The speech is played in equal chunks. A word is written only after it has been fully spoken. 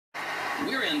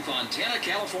We're in Fontana,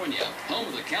 California, home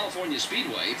of the California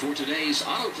Speedway for today's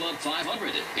Auto Club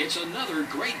 500. It's another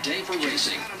great day for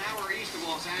racing. About an hour east of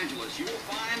Los Angeles, you will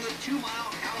find the 2-mile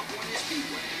California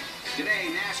Speedway. Today,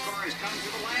 NASCAR has come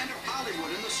to the land of Hollywood,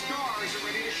 and the stars are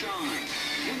ready to shine.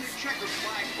 When the checkered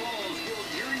flag falls, will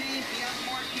your name be on the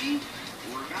marquee?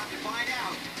 We're about to find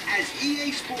out as EA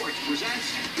Sports presents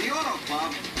the Auto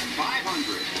Club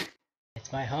 500.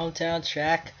 It's my hometown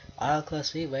track, Auto Club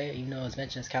Speedway, even though it was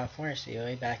mentioned as California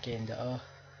Speedway back in the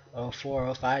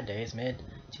 04, 05 days,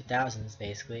 mid-2000s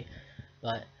basically.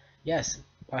 But yes,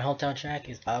 my hometown track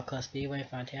is Auto Club Speedway in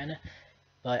Fontana,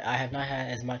 but I have not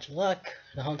had as much luck.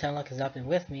 The hometown luck has not been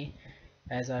with me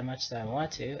as much as I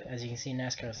want to. As you can see,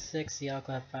 NASCAR 6, the Auto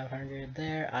Club 500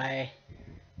 there, I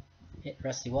hit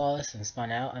Rusty Wallace and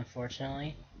spun out,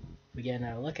 unfortunately. If we get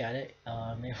another look at it,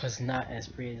 it was not as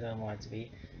pretty as I wanted it to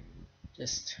be.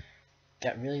 Just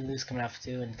got really loose coming off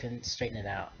 2 and couldn't straighten it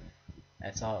out.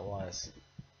 That's all it was.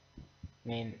 I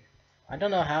mean, I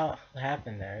don't know how it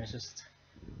happened there. It's just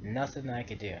nothing I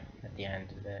could do at the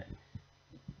end of it.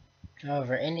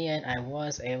 However, in the end, I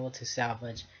was able to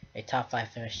salvage a top 5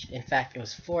 finish. In fact, it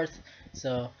was 4th,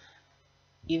 so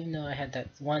even though I had that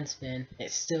one spin,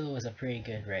 it still was a pretty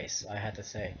good race. I had to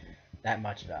say that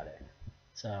much about it.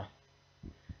 So,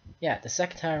 yeah, the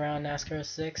second time around NASCAR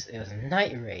 6, it was a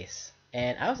night race.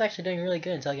 And I was actually doing really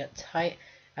good until I got tight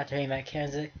after hitting Matt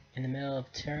Kenseth in the middle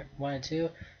of turn 1 and 2.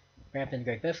 Ramped into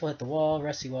Greg Biffle, hit the wall,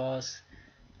 Rusty Wallace.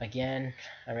 Again,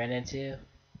 I ran into,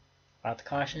 out the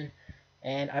caution.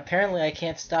 And apparently I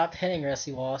can't stop hitting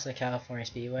Rusty Wallace at California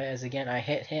Speedway, as again I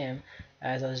hit him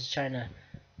as I was trying to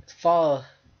follow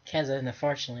Kenseth, and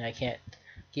unfortunately I can't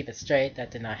keep it straight.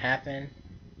 That did not happen.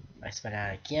 I spun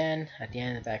out again at the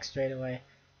end of the back straightaway.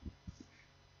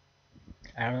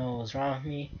 I don't know what was wrong with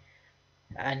me.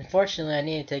 Unfortunately, I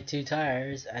needed to take 2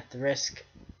 tires at the risk.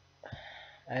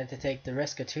 I had to take the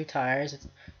risk of 2 tires to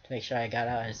make sure I got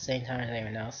out at the same time as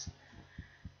anyone else,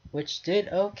 which did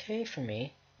okay for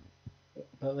me.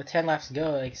 But with 10 laps to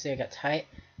go, like I say, I got tight,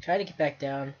 tried to get back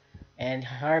down, and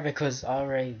Harvick was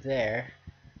already there.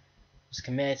 Was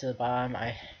committed to the bottom.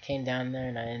 I came down there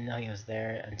and I didn't know he was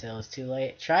there until it was too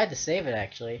late. Tried to save it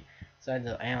actually, so I had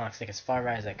the analog stick as far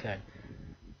right as I could.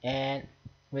 And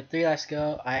with 3 laps to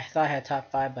go, I thought I had top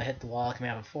 5, but I hit the wall coming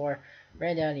out of 4.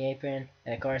 Ran down the apron,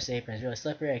 and of course the apron is really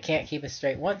slippery. I can't keep it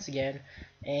straight once again,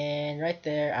 and right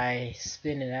there I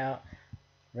spin it out,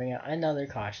 bring out another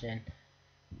caution.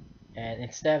 And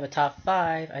instead of a top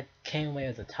 5, I came away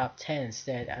with a top 10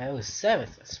 instead. I was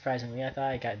 7th, surprisingly. I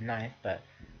thought I got 9th, but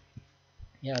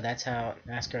you know, that's how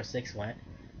NASCAR 6 went.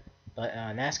 But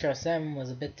NASCAR 7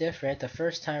 was a bit different. The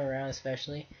first time around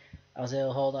especially, I was able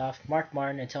to hold off Mark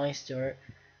Martin and Tony Stewart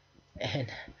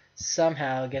and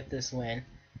somehow get this win.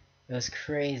 It was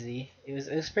crazy. It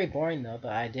was pretty boring though,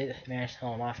 but I did manage to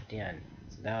hold them off at the end.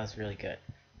 So that was really good.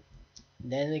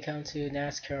 Then we come to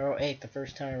NASCAR 08, the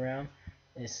first time around.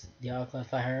 It's the Auto Club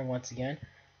 500 once again.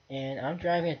 And I'm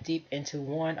driving it deep into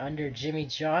 1 under Jimmy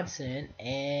Johnson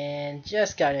and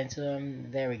just got into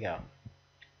him. There we go.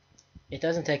 It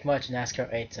doesn't take much in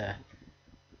NASCAR 8 to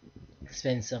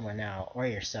spin somewhere now, or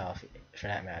yourself for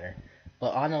that matter.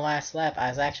 But on the last lap, I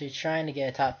was actually trying to get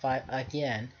a top 5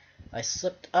 again. I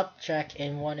slipped up track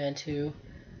in 1 and 2.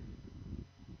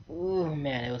 Ooh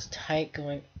man, it was tight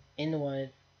going into 1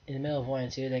 in the middle of 1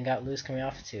 and 2, then got loose coming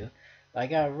off of 2. But I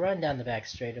got a run down the back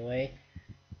straightaway.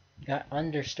 Got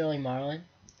under Sterling Marlin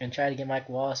and tried to get Mike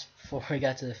Wallace before we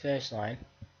got to the finish line.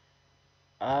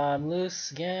 Loose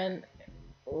again.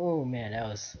 Oh man, that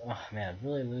was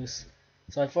really loose.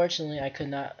 So unfortunately I could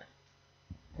not,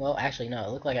 well actually no,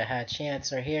 it looked like I had a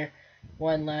chance right here.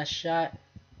 One last shot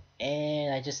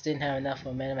and I just didn't have enough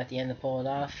momentum at the end to pull it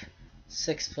off.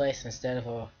 6th place instead of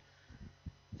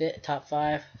a top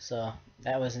 5, so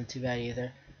that wasn't too bad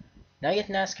either. Now I get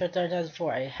to NASCAR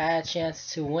 2004. I had a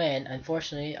chance to win.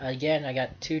 Unfortunately, again, I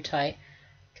got too tight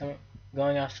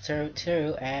going off turn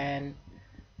 2 and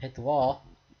hit the wall.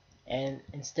 And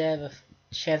instead of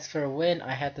a chance for a win,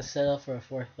 I had to settle for a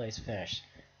 4th place finish.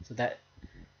 So that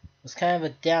was kind of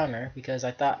a downer because I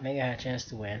thought maybe I had a chance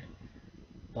to win.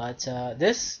 But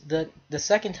the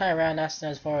second time around NASCAR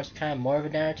 2004 was kind of more of a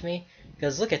downer to me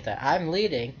because look at that. I'm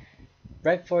leading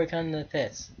right before we come to the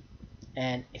pits.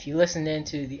 And if you listen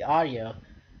into the audio,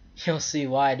 you'll see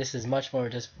why this is much more of a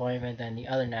disappointment than the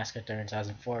other NASCAR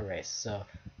 2004 race. So,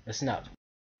 listen up.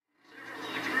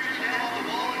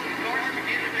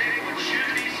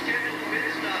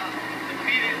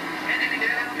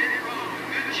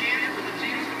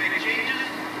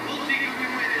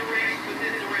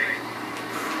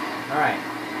 Alright,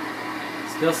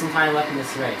 still some time left in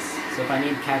this race, so if I need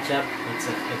to catch up,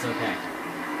 it's okay.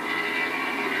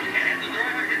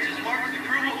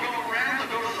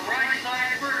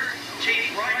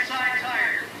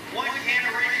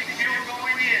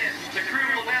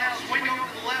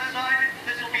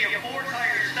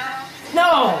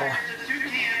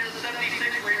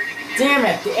 Damn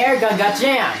it, the air gun got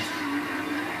jammed!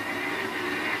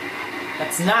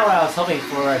 That's not what I was hoping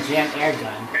for, a jammed air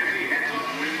gun.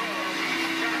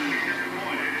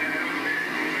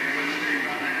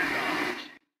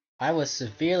 I was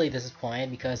severely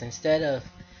disappointed because instead of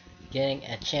getting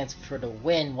a chance for the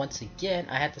win once again,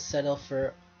 I had to settle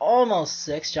for almost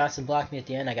 6th. Johnson blocked me at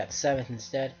the end. I got 7th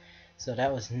instead. So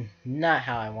that was not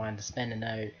how I wanted to spend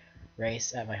another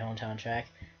race at my hometown track.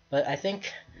 But I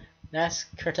think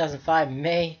NASCAR 2005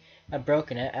 may have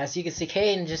broken it. As you can see,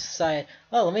 Caden just decided,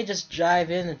 oh, let me just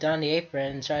drive in and down the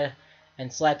apron and try to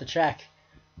slap the track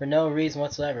for no reason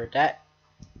whatsoever.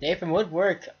 The apron would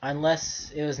work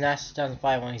unless it was NASCAR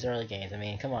 2005 one of these early games. I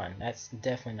mean, come on, that's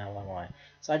definitely not what I want.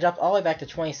 So I dropped all the way back to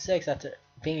 26 after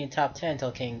being in top 10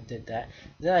 until King did that.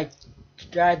 Then I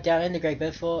drive down into Greg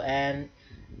Biffle and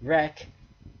wreck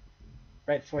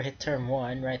right before I hit turn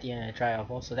 1, right at the end of the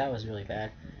tri-oval, so that was really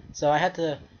bad. So I had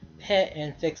to pit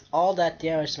and fix all that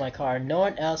damage to my car. No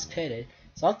one else pitted.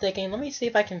 So I'm thinking, let me see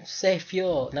if I can save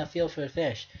fuel, enough fuel for the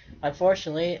finish.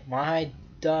 Unfortunately,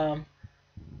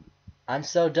 I'm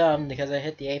so dumb because I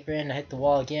hit the apron, I hit the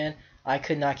wall again. I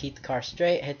could not keep the car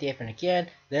straight, I hit the apron again.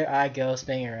 There I go,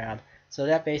 spinning around. So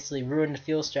that basically ruined the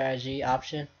fuel strategy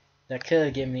option that could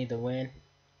have given me the win.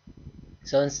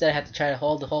 So instead I had to try to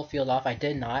hold the whole field off. I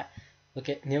did not. Look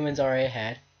at Newman's already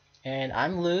ahead. And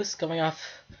I'm loose, coming off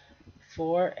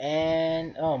 4,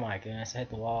 and oh my goodness, I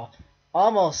hit the wall.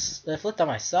 Almost, I flipped on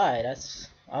my side. That's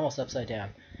almost upside down.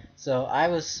 So I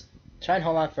was trying to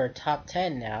hold on for a top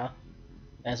 10 now,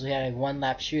 as we had a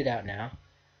 1-lap shootout now.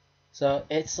 So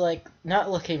it's like not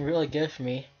looking really good for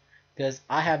me because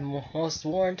I have most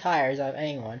worn tires out of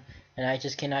anyone, and I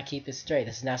just cannot keep it straight.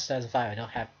 This is now 2005.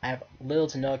 I have little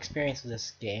to no experience with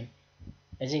this game.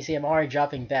 As you can see, I'm already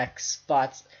dropping back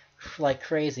spots like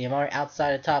crazy. I'm already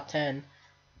outside the top 10.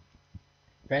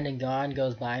 Brendan Gaughan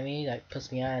goes by me. That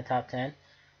puts me out of the top 10.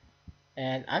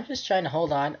 And I'm just trying to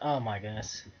hold on. Oh my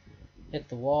goodness. Hit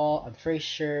the wall. I'm pretty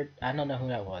sure. I don't know who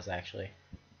that was actually.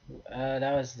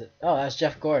 That was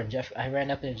Jeff Gordon. I ran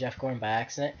up into Jeff Gordon by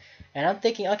accident. And I'm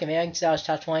thinking, okay, maybe I can salvage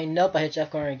top 20. Nope, I hit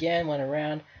Jeff Gordon again, went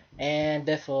around. And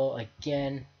Biffle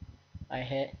again, I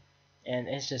hit. And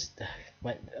it's just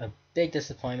a big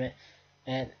disappointment.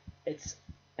 And it's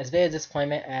as big a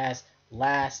disappointment as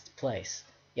last place.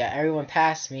 Yeah, everyone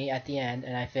passed me at the end,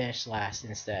 and I finished last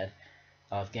instead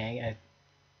of getting a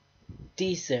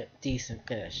decent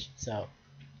finish. So,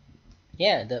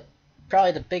 yeah,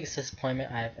 probably the biggest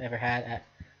disappointment I've ever had at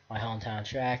my hometown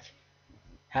track.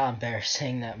 How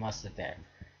embarrassing that must have been,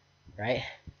 right?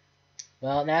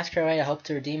 Well, NASCAR way, I hope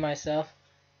to redeem myself,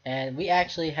 and we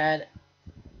actually had a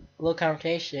little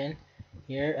confrontation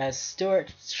here as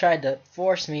Stewart tried to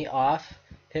force me off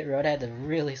pit road. I had to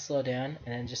really slow down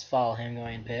and then just follow him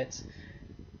going in pits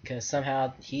because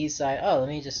somehow he decided, oh, let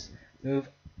me just move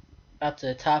up to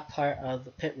the top part of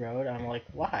the pit road. I'm like,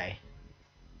 why?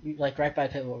 You like right by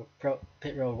pit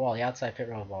road wall, the outside pit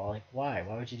road wall. Like, why?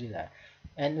 Why would you do that?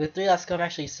 And with 3 laps to go, I'm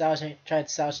actually trying to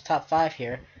salvage the top 5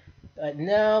 here. But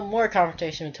no, more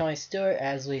confrontation with Tony Stewart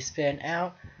as we spin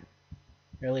out.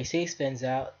 Or at least he spins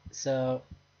out. So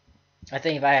I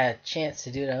think if I had a chance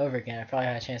to do that over again, I probably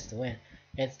had a chance to win.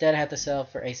 Instead, I had to settle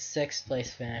for a 6th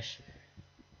place finish.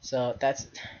 So that's,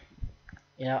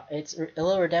 you know, it's a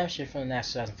little redemption from the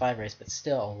NASCAR 2005 race, but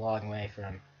still a long way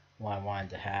from what I wanted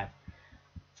to have,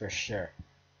 for sure.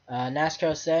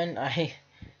 NASCAR 07, I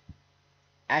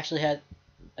actually had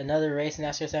another race in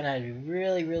NASCAR 07. I had to be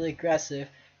really aggressive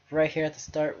right here at the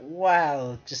start.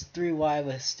 Wow, just 3 wide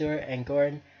with Stewart and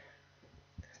Gordon.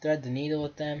 Thread the needle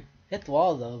with them. Hit the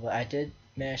wall though, but I did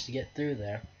manage to get through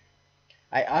there.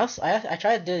 I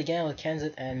tried to do it again with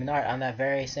Kenseth and Menard on that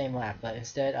very same lap, but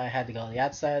instead I had to go to the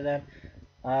outside of them.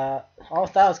 All I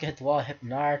thought I was gonna hit the wall, hit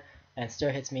Menard, and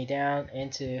Stewart hits me down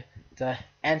into the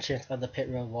entrance of the pit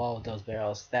road wall with those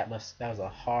barrels. That was a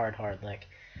hard lick,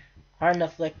 hard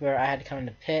enough lick where I had to come in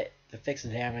the pit to fix the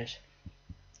damage.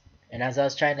 And as I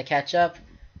was trying to catch up,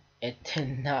 it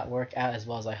did not work out as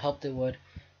well as I hoped it would.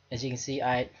 As you can see,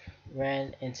 I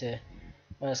ran into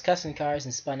one of those custom cars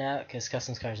and spun out because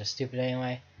custom cars are stupid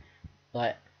anyway.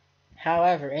 But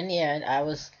however, in the end, it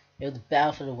was a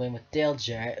battle for the win with Dale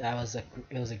Jarrett.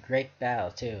 It was a great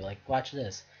battle too. Like, watch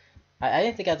this. I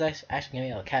didn't think I was actually gonna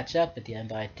be able to catch up at the end,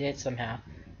 but I did somehow.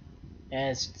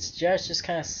 And Jarrett just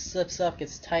kind of slips up,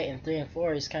 gets tight in 3 and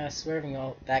 4. He's kind of swerving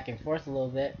all back and forth a little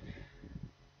bit.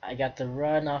 I got the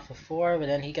run off of 4, but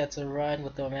then he got to run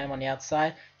with the man on the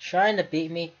outside, trying to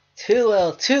beat me. Too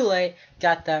little, too late.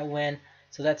 Got that win.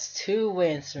 So that's 2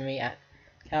 wins for me at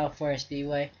California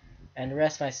Speedway. And the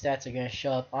rest of my stats are going to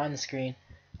show up on the screen.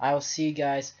 I will see you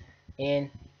guys in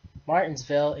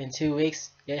Martinsville in 2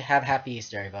 weeks. Have a happy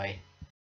Easter, everybody.